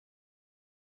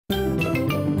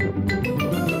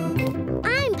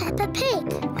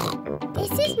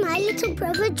my little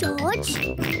brother George.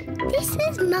 This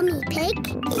is Mummy Pig.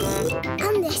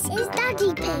 And this is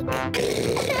Daddy Pig.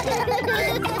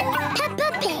 Peppa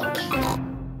Pig.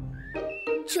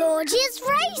 George's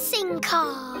racing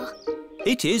car.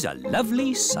 It is a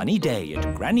lovely sunny day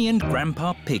at Granny and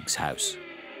Grandpa Pig's house.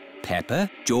 Peppa,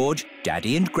 George,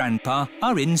 Daddy and Grandpa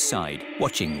are inside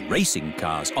watching racing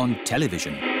cars on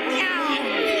television.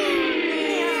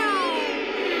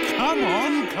 Come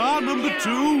on, car number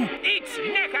 2. It's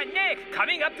neck and neck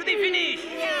coming up to the finish.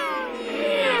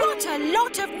 What a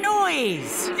lot of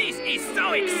noise! This is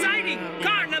so exciting.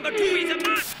 Car number 2 is a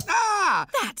must. Ah!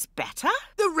 That's better.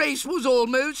 The race was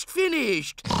almost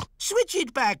finished. Switch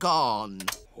it back on.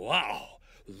 Wow,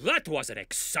 that was an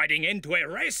exciting end to a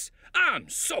race. I'm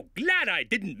so glad I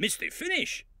didn't miss the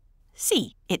finish.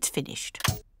 See, it's finished.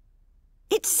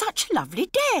 It's such a lovely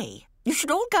day. You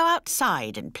should all go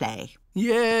outside and play.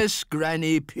 Yes,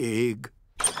 Granny Pig.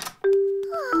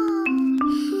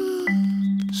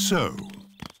 So,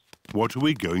 what are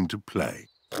we going to play?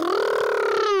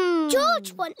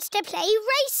 George wants to play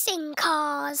racing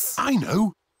cars. I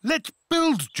know. Let's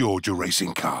build George a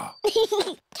racing car.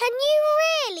 Can you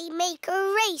really make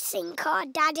a racing car,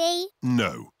 Daddy?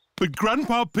 No, but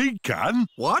Grandpa Pig can.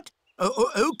 What?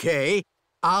 OK.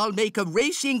 I'll make a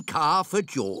racing car for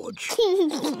George.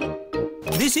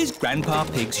 This is Grandpa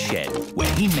Pig's shed,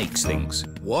 where he makes things.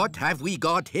 What have we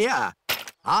got here?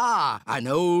 Ah, an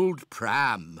old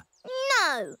pram.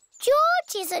 No,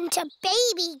 George isn't a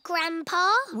baby,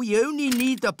 Grandpa. We only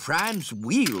need the pram's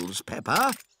wheels,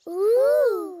 Peppa.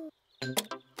 Ooh.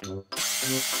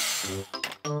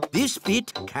 This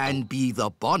bit can be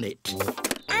the bonnet.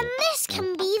 And this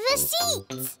can be the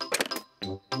seat.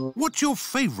 What's your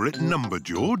favourite number,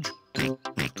 George?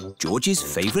 George's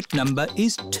favourite number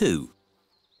is 2.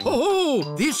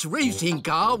 Oh, this racing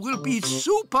car will be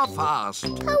super fast.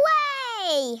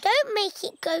 Hooray! Don't make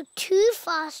it go too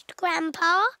fast,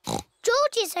 Grandpa.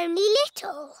 George is only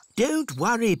little. Don't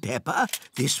worry, Peppa.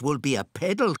 This will be a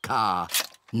pedal car,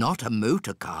 not a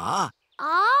motor car.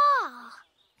 Ah!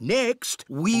 Next,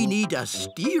 we need a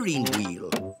steering wheel.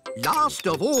 Last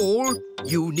of all,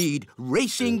 you need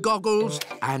racing goggles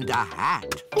and a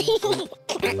hat.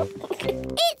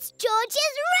 It's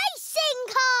George's racing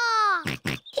car!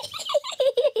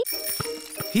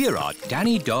 Here are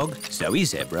Danny Dog, Zoe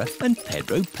Zebra and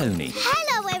Pedro Pony.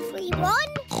 Hello,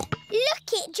 everyone.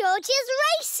 Look at George's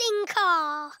racing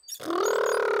car.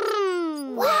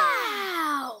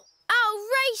 Wow! I'll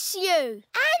race you.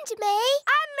 And me.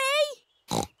 And me.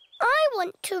 I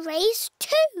want to race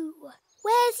too.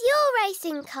 Where's your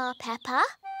racing car, Peppa?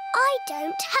 I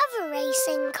don't have a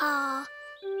racing car.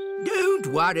 Don't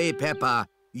worry, Peppa.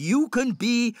 You can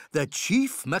be the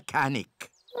chief mechanic.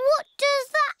 What does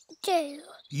that do?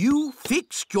 You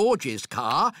fix George's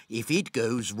car if it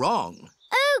goes wrong.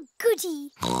 Oh,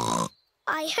 goody.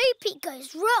 I hope it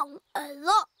goes wrong a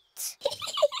lot.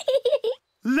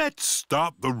 Let's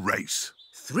start the race.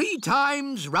 3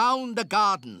 times round the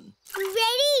garden.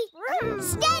 Ready,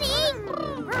 steady,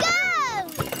 go!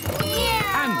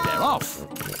 And they're off.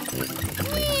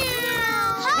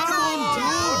 Come on,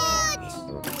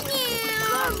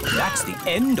 George! That's the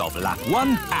end of lap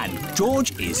 1 and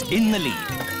George is in the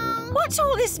lead. What's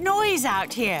all this noise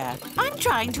out here? I'm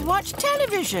trying to watch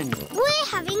television. We're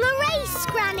having a race,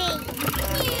 Granny.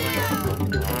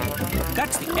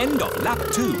 That's the end of lap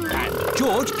 2 and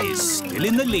George is still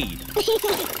in the lead.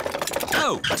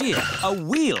 Oh dear, a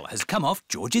wheel has come off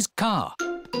George's car.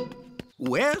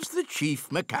 Where's the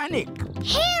chief mechanic?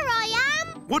 Here I am.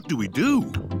 What do we do?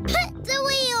 Put the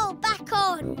wheel back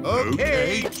on.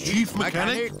 OK, chief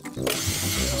mechanic.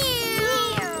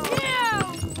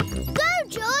 Go,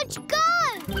 George, go!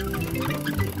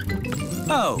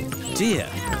 Oh dear,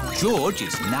 George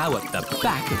is now at the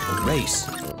back of the race.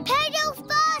 Pedal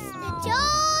faster,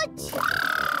 George!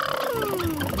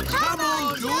 Come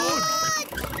on, George!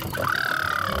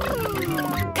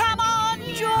 Come on,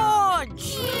 George!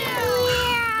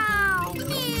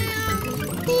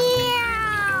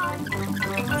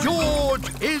 George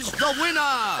is the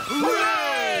winner!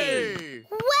 Hooray!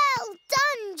 Well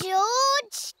done,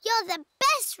 George! You're the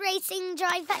best racing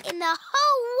driver in the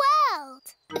whole world!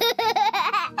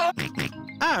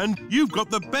 And you've got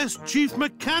the best chief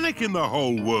mechanic in the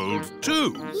whole world,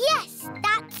 too. Yes,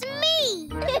 that's me!